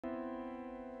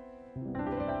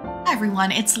Hi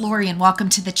everyone, it's Lori and welcome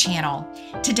to the channel.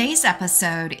 Today's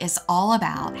episode is all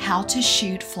about how to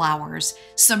shoot flowers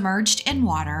submerged in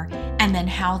water and then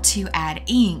how to add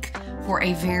ink for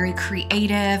a very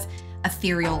creative,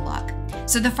 ethereal look.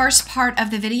 So the first part of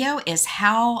the video is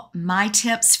my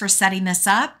tips for setting this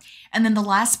up, and then the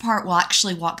last part will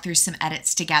actually walk through some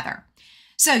edits together.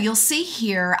 So you'll see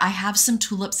here I have some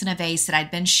tulips in a vase that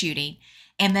I'd been shooting,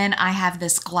 and then I have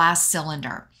this glass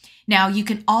cylinder. Now you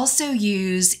can also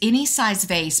use any size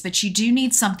vase, but you do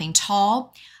need something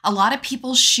tall. A lot of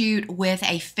people shoot with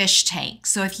a fish tank.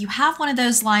 So if you have one of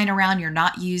those lying around you're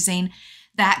not using,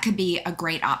 that could be a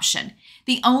great option.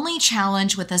 The only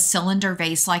challenge with a cylinder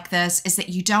vase like this is that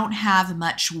you don't have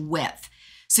much width.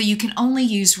 So you can only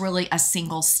use really a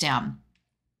single stem.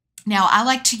 Now, I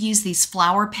like to use these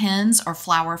flower pins or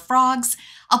flower frogs.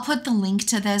 I'll put the link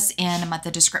to this in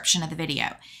the description of the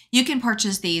video. You can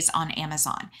purchase these on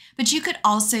Amazon, but you could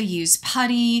also use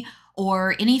putty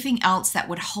or anything else that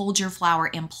would hold your flower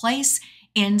in place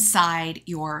inside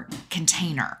your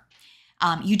container.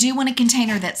 You do want a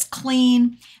container that's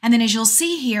clean. And then as you'll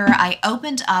see here, I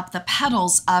opened up the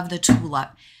petals of the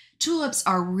tulip. Tulips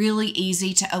are really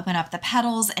easy to open up the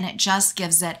petals, and it just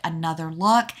gives it another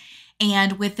look.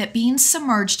 And with it being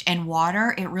submerged in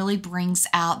water, it really brings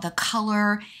out the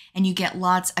color and you get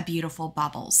lots of beautiful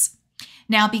bubbles.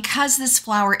 Now, because this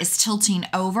flower is tilting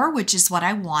over, which is what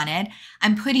I wanted,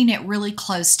 I'm putting it really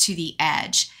close to the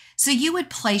edge. So you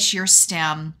would place your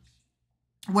stem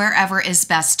wherever is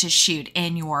best to shoot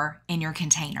in your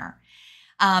container.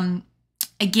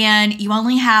 Again, you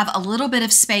only have a little bit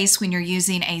of space when you're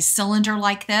using a cylinder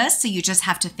like this, so you just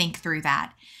have to think through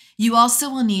that. You also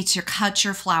will need to cut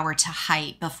your flower to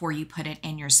height before you put it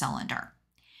in your cylinder.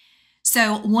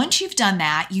 So once you've done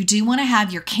that, you do want to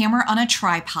have your camera on a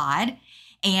tripod,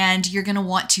 and you're going to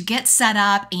want to get set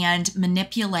up and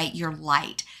manipulate your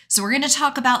light. So we're going to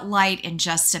talk about light in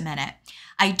just a minute.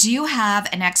 I do have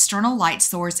an external light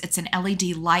source. It's an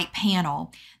LED light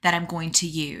panel that I'm going to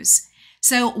use.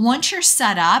 So once you're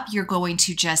set up, you're going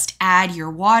to just add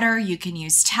your water. You can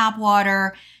use tap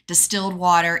water, distilled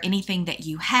water, anything that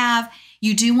you have.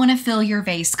 You do want to fill your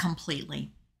vase completely.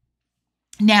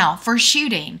 Now, for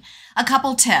shooting, a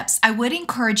couple tips. I would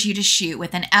encourage you to shoot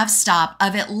with an f-stop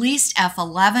of at least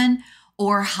f11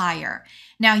 or higher.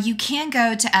 Now, you can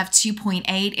go to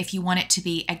f2.8 if you want it to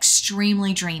be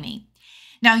extremely dreamy.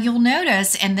 Now, you'll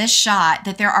notice in this shot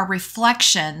that there are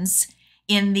reflections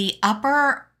in the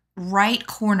upper right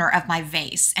corner of my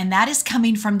vase, and that is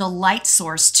coming from the light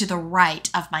source to the right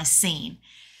of my scene.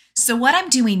 So what I'm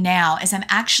doing now is I'm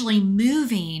actually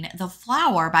moving the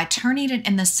flower by turning it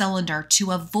in the cylinder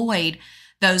to avoid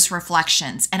those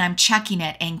reflections, and I'm checking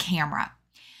it in camera.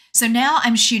 So now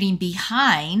I'm shooting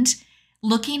behind,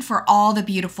 looking for all the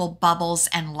beautiful bubbles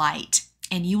and light,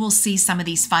 and you will see some of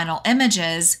these final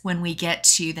images when we get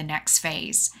to the next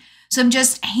phase. So I'm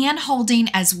just hand holding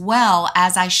as well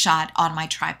as I shot on my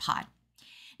tripod.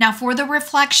 Now for the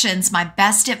reflections, my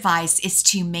best advice is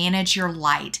to manage your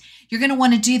light. You're going to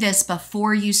want to do this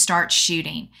before you start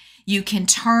shooting. You can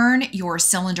turn your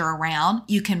cylinder around.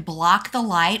 You can block the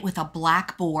light with a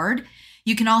black board.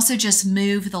 You can also just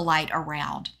move the light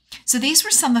around. So these were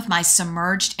some of my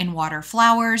submerged in water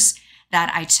flowers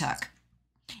that I took.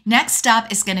 Next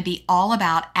up is going to be all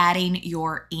about adding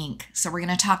your ink. So we're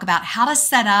going to talk about how to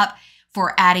set up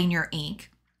for adding your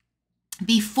ink.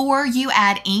 Before you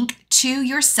add ink to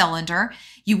your cylinder,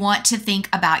 you want to think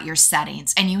about your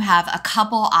settings, and you have a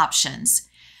couple options.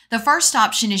 The first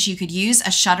option is you could use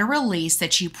a shutter release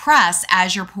that you press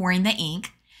as you're pouring the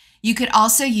ink. You could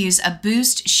also use a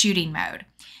boost shooting mode.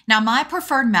 Now, my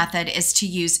preferred method is to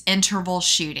use interval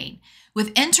shooting.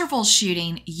 With interval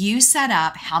shooting, you set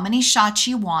up how many shots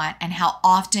you want and how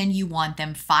often you want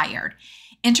them fired.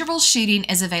 Interval shooting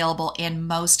is available in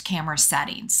most camera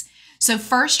settings. So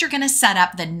first, you're going to set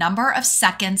up the number of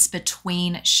seconds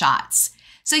between shots.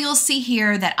 So you'll see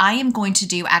here that I am going to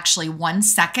do actually 1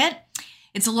 second.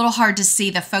 It's a little hard to see.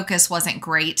 The focus wasn't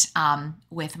great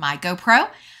with my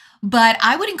GoPro, but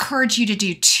I would encourage you to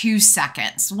do 2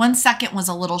 seconds. 1 second was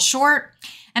a little short,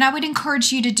 and I would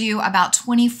encourage you to do about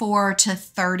 24 to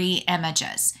 30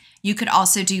 images. You could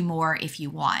also do more if you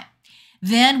want.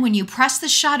 Then when you press the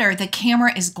shutter, the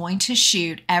camera is going to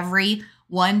shoot every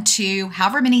 1, 2,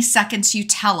 however many seconds you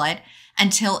tell it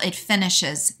until it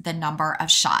finishes the number of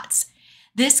shots.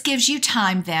 This gives you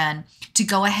time then to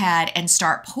go ahead and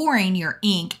start pouring your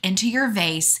ink into your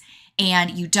vase,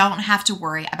 and you don't have to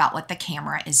worry about what the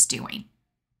camera is doing.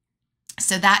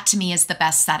 So that to me is the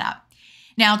best setup.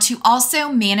 Now, to also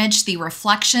manage the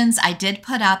reflections, I did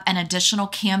put up an additional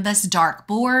canvas dark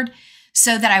board.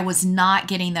 so that I was not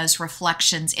getting those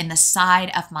reflections in the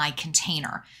side of my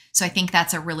container. So I think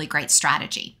that's a really great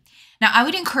strategy. Now, I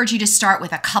would encourage you to start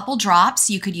with a couple drops.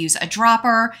 You could use a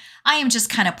dropper. I am just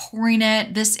kind of pouring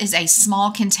it. This is a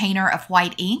small container of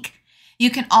white ink.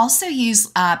 You can also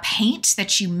use paint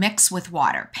that you mix with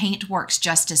water. Paint works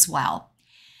just as well.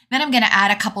 Then I'm going to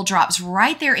add a couple drops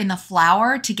right there in the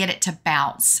flower to get it to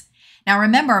bounce. Now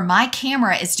remember, my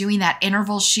camera is doing that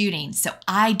interval shooting, so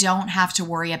I don't have to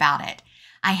worry about it.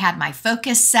 I had my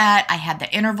focus set, I had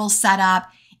the interval set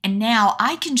up, and now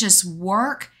I can just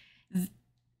work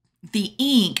the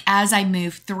ink as I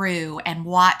move through and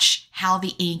watch how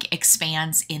the ink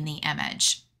expands in the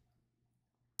image.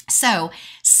 So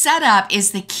setup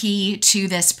is the key to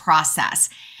this process.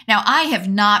 Now, I have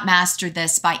not mastered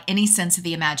this by any sense of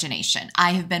the imagination.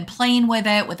 I have been playing with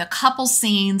it with a couple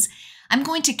scenes. I'm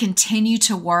going to continue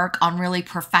to work on really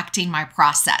perfecting my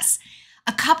process.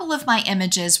 A couple of my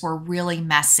images were really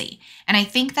messy, and I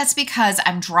think that's because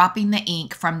I'm dropping the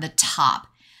ink from the top.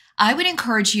 I would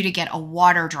encourage you to get a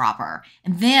water dropper,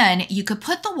 and then you could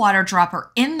put the water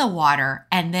dropper in the water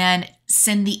and then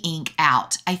send the ink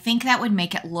out. I think that would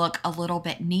make it look a little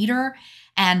bit neater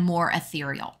and more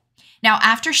ethereal. Now,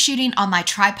 after shooting on my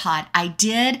tripod, I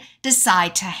did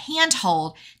decide to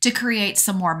handhold to create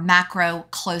some more macro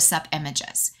close-up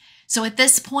images. So at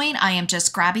this point, I am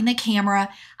just grabbing the camera.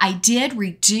 I did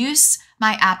reduce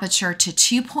my aperture to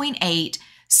 2.8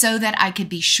 so that I could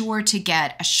be sure to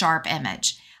get a sharp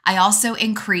image. I also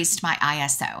increased my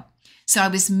ISO. So I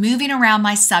was moving around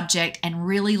my subject and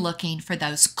really looking for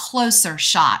those closer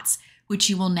shots, which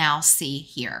you will now see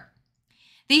here.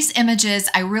 These images,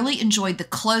 I really enjoyed the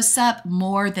close-up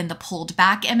more than the pulled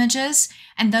back images,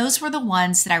 and those were the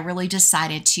ones that I really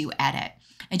decided to edit.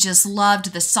 I just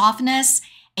loved the softness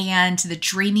and the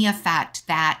dreamy effect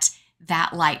that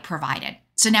that light provided.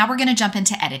 So now we're going to jump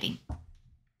into editing.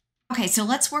 Okay, so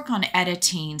let's work on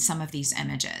editing some of these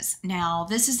images. Now,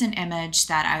 this is an image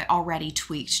that I already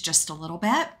tweaked just a little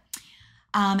bit.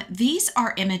 These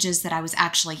are images that I was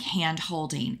actually hand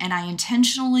holding, and I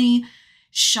intentionally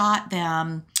shot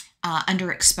them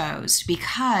underexposed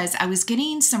because I was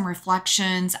getting some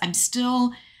reflections.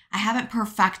 I haven't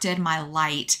perfected my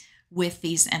light with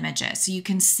these images. So you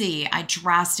can see I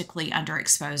drastically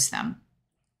underexposed them.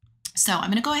 So I'm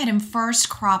going to go ahead and first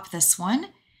crop this one.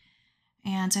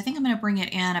 And so I think I'm going to bring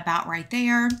it in about right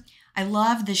there. I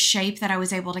love the shape that I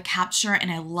was able to capture,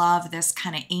 and I love this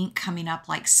kind of ink coming up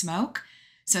like smoke.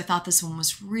 So I thought this one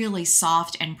was really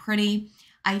soft and pretty.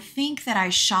 I think that I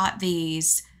shot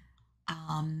these,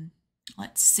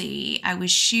 let's see, I was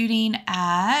shooting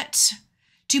at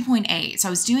 2.8. So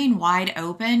I was doing wide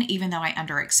open even though I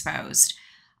underexposed.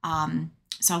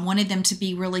 So I wanted them to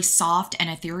be really soft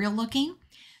and ethereal looking.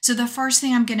 So the first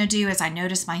thing I'm going to do is I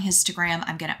notice my histogram,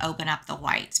 I'm going to open up the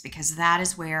whites because that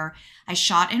is where I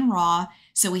shot in RAW.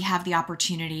 So we have the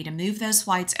opportunity to move those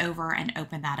whites over and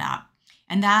open that up.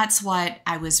 And that's what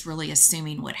I was really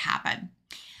assuming would happen.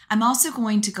 I'm also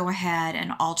going to go ahead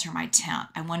and alter my temp.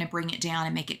 I want to bring it down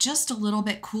and make it just a little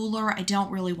bit cooler. I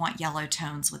don't really want yellow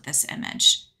tones with this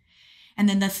image. And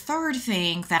then the third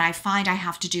thing that I find I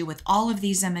have to do with all of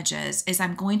these images is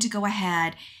I'm going to go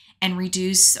ahead and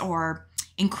reduce or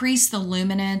increase the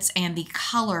luminance and the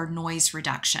color noise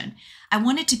reduction. I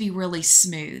want it to be really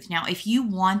smooth. Now, if you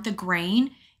want the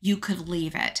grain, you could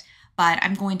leave it, but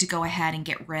I'm going to go ahead and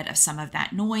get rid of some of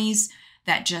that noise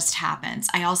that just happens.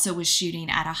 I also was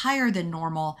shooting at a higher than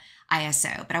normal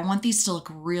ISO, but I want these to look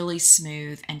really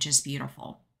smooth and just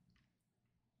beautiful.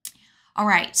 All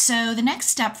right, so the next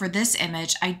step for this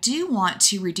image, I do want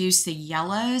to reduce the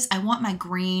yellows. I want my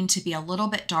green to be a little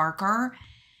bit darker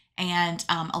and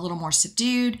a little more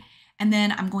subdued. And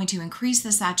then I'm going to increase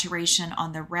the saturation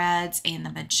on the reds and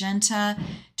the magenta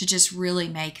to just really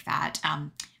make that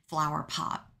flower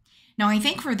pop. Now, I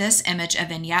think for this image, a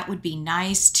vignette would be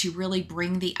nice to really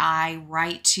bring the eye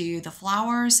right to the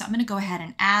flowers. So I'm going to go ahead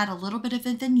and add a little bit of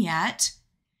a vignette.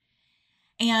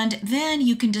 And then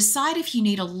you can decide if you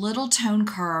need a little tone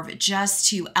curve just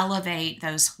to elevate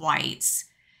those whites.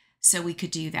 So we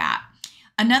could do that.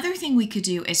 Another thing we could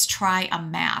do is try a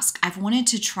mask. I've wanted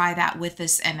to try that with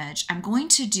this image. I'm going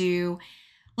to do,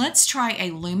 let's try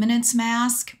a luminance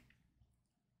mask.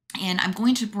 And I'm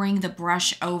going to bring the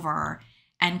brush over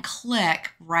and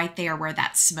click right there where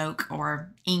that smoke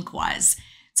or ink was.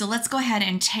 So let's go ahead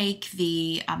and take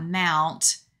the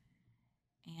amount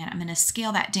and I'm going to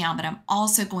scale that down, but I'm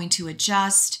also going to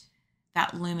adjust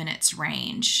that luminance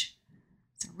range.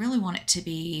 So I really want it to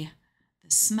be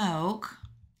the smoke.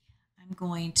 I'm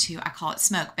going to, I call it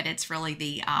smoke, but it's really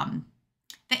the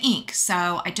ink.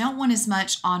 So I don't want as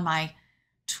much on my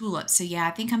tulip. So yeah,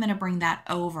 I think I'm going to bring that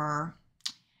over.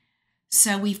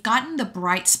 So we've gotten the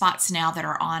bright spots now that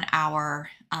are on our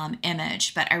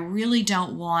image, but I really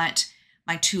don't want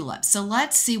my tulip. So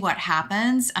let's see what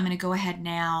happens. I'm going to go ahead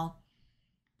now,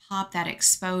 pop that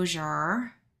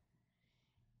exposure.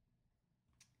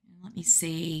 Let me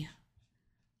see.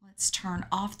 Let's turn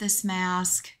off this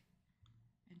mask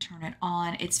and turn it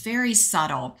on. It's very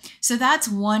subtle. So that's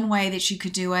one way that you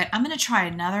could do it. I'm going to try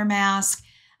another mask.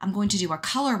 I'm going to do a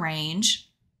color range.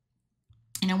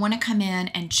 And I want to come in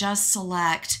and just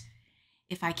select,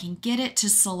 if I can get it to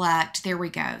select, there we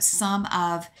go, some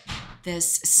of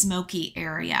this smoky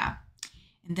area.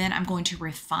 And then I'm going to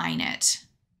refine it.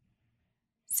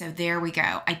 So there we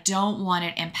go. I don't want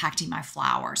it impacting my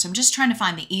flower. So I'm just trying to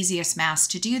find the easiest mask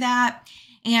to do that.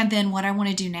 And then what I want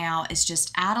to do now is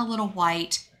just add a little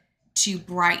white to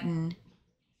brighten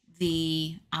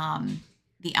the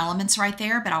elements right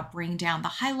there, but I'll bring down the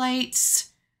highlights.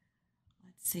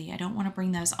 See, I don't want to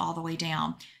bring those all the way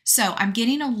down. So I'm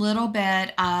getting a little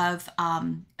bit of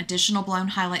additional blown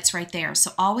highlights right there.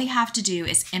 So all we have to do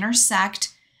is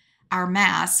intersect our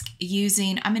mask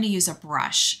using, I'm going to use a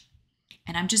brush.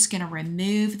 And I'm just going to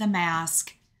remove the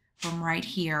mask from right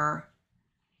here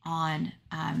on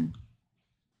our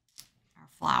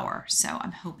flower. So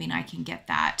I'm hoping I can get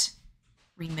that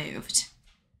removed.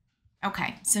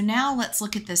 Okay, so now let's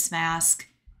look at this mask.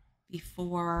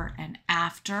 Before and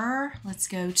after. Let's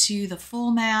go to the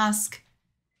full mask.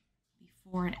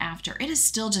 Before and after. It is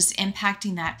still just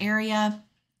impacting that area.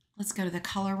 Let's go to the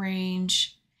color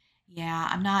range. Yeah,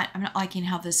 I'm not liking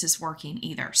how this is working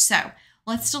either. So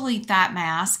let's delete that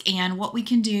mask. And what we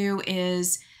can do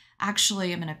is,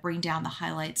 actually, I'm going to bring down the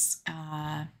highlights.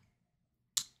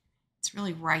 It's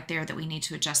really right there that we need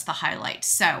to adjust the highlights.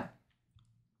 So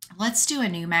let's do a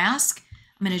new mask.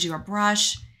 I'm going to do a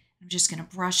brush. I'm just going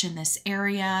to brush in this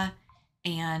area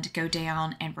and go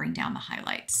down and bring down the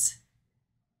highlights.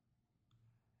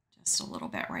 Just a little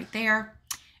bit right there.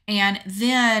 And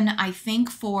then I think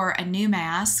for a new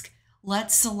mask,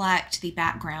 let's select the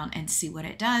background and see what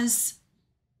it does.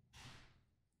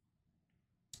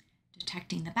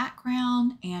 Detecting the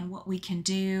background and what we can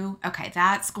do. Okay,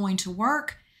 that's going to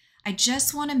work. I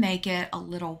just want to make it a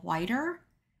little whiter.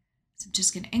 So I'm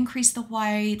just going to increase the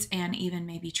white and even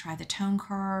maybe try the tone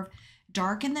curve,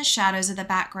 darken the shadows of the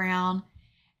background,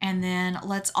 and then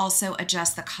let's also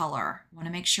adjust the color. I want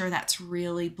to make sure that's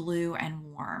really blue and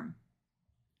warm.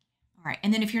 All right,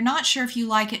 and then if you're not sure if you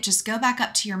like it, just go back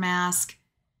up to your mask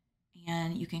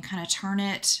and you can kind of turn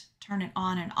it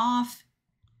on and off.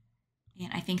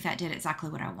 And I think that did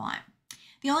exactly what I want.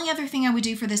 The only other thing I would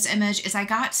do for this image is I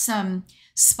got some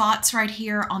spots right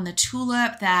here on the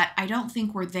tulip that I don't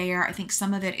think were there. I think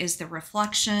some of it is the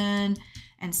reflection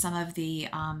and some of the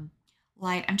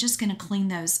light. I'm just going to clean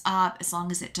those up as long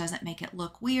as it doesn't make it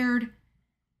look weird.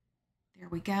 There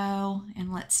we go.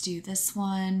 And let's do this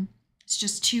one. It's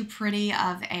just too pretty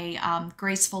of a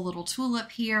graceful little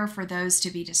tulip here for those to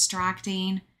be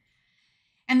distracting.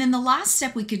 And then the last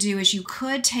step we could do is you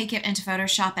could take it into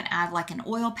Photoshop and add like an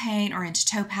oil paint or into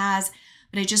Topaz,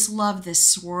 but I just love this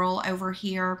swirl over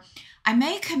here. I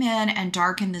may come in and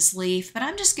darken this leaf, but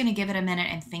I'm just going to give it a minute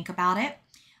and think about it.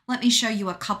 Let me show you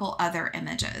a couple other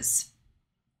images.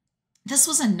 This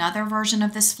was another version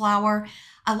of this flower.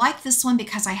 I like this one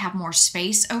because I have more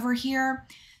space over here.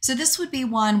 So this would be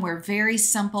one where very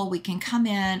simple, we can come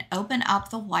in, open up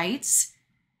the whites.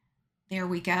 There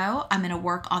we go. I'm going to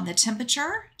work on the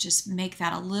temperature, just make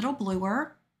that a little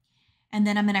bluer. And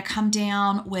then I'm going to come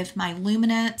down with my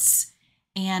luminance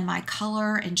and my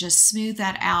color and just smooth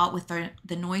that out with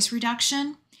the noise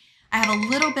reduction. I have a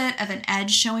little bit of an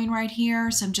edge showing right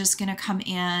here, so I'm just going to come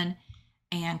in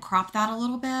and crop that a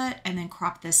little bit and then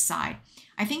crop this side.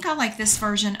 I think I like this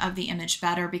version of the image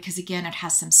better because again, it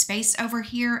has some space over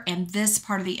here and this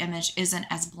part of the image isn't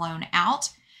as blown out.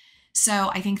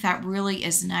 So I think that really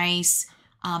is nice.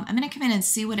 I'm going to come in and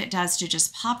see what it does to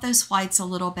just pop those whites a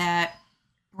little bit,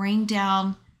 bring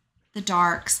down the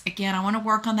darks. Again, I want to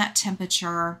work on that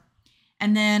temperature.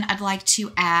 And then I'd like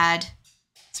to add,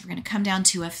 so we're going to come down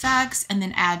to effects and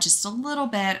then add just a little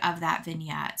bit of that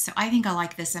vignette. So I think I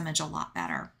like this image a lot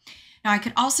better. Now I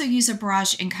could also use a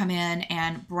brush and come in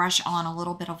and brush on a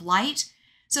little bit of light.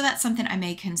 So that's something I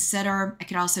may consider. I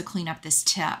could also clean up this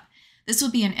tip. This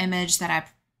would be an image that I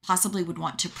possibly would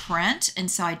want to print, and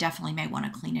so I definitely may want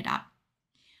to clean it up.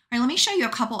 All right, let me show you a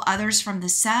couple others from the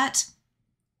set.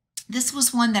 This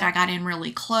was one that I got in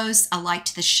really close. I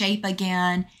liked the shape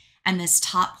again and this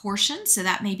top portion, so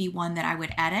that may be one that I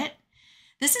would edit.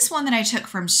 This is one that I took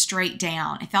from straight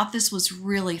down. I thought this was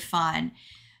really fun.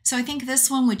 So I think this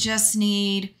one would just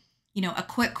need, you know, a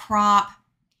quick crop,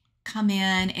 come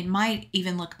in. It might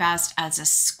even look best as a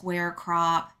square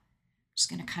crop. Just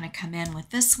going to kind of come in with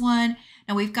this one.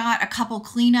 Now we've got a couple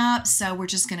cleanups, so we're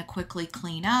just going to quickly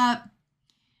clean up.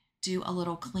 Do a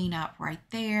little cleanup right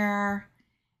there.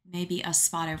 Maybe a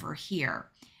spot over here.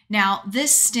 Now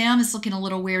this stem is looking a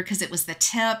little weird because it was the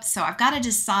tip, so I've got to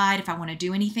decide if I want to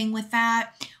do anything with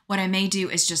that. What I may do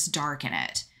is just darken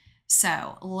it.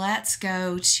 So let's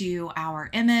go to our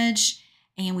image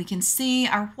and we can see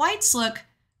our whites look.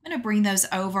 I'm going to bring those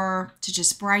over to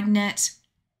just brighten it.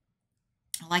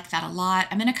 I like that a lot.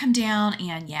 I'm going to come down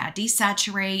and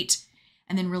desaturate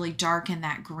and then really darken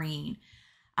that green.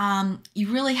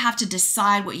 You really have to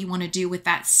decide what you want to do with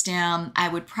that stem. I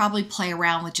would probably play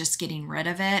around with just getting rid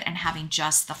of it and having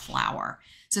just the flower.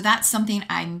 So that's something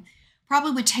I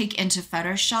probably would take into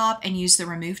Photoshop and use the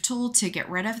remove tool to get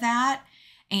rid of that.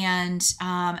 And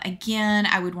again,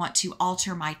 I would want to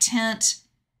alter my tint.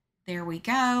 There we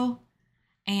go.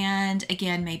 And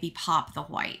again, maybe pop the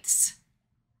whites.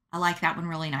 I like that one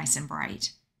really nice and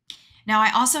bright. Now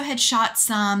I also had shot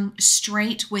some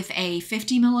straight with a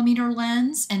 50mm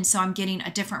lens, and so I'm getting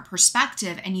a different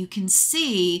perspective. And you can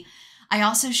see I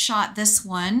also shot this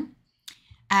one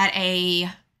at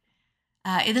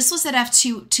this was at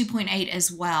f2.8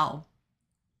 as well.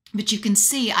 But you can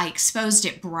see I exposed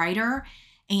it brighter,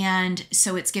 and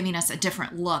so it's giving us a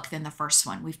different look than the first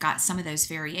one. We've got some of those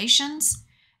variations.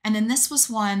 And then this was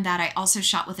one that I also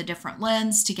shot with a different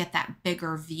lens to get that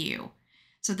bigger view.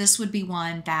 So this would be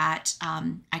one that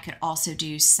I could also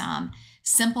do some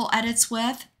simple edits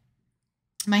with.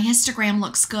 My histogram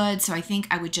looks good, so I think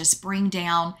I would just bring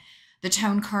down the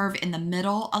tone curve in the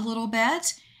middle a little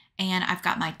bit. And I've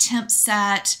got my temp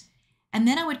set. And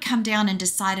then I would come down and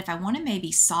decide if I want to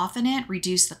maybe soften it,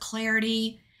 reduce the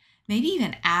clarity, maybe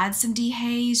even add some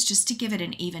dehaze just to give it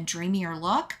an even dreamier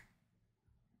look.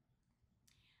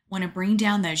 Want to bring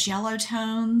down those yellow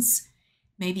tones,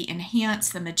 maybe enhance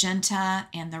the magenta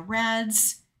and the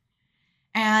reds.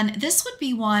 And this would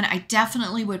be one I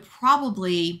definitely would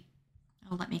probably,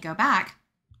 let me go back,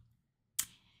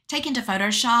 take into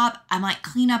Photoshop. I might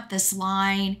clean up this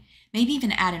line, maybe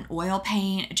even add an oil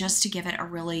paint just to give it a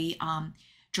really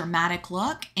dramatic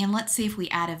look. And let's see if we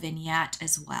add a vignette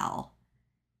as well.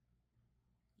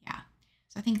 Yeah,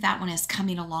 so I think that one is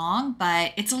coming along,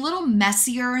 but it's a little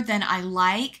messier than I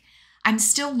like. I'm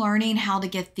still learning how to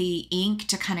get the ink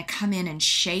to kind of come in and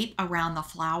shape around the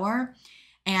flower.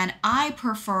 And I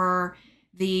prefer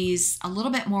these a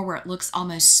little bit more where it looks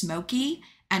almost smoky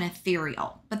and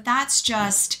ethereal. But that's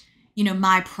just,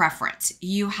 my preference.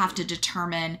 You have to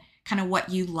determine kind of what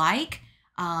you like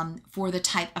for the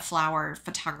type of flower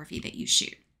photography that you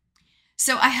shoot.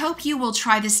 So I hope you will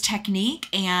try this technique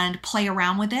and play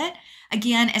around with it.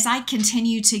 Again, as I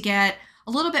continue to get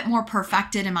a little bit more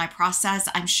perfected in my process,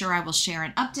 I'm sure I will share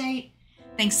an update.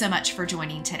 Thanks so much for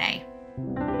joining today.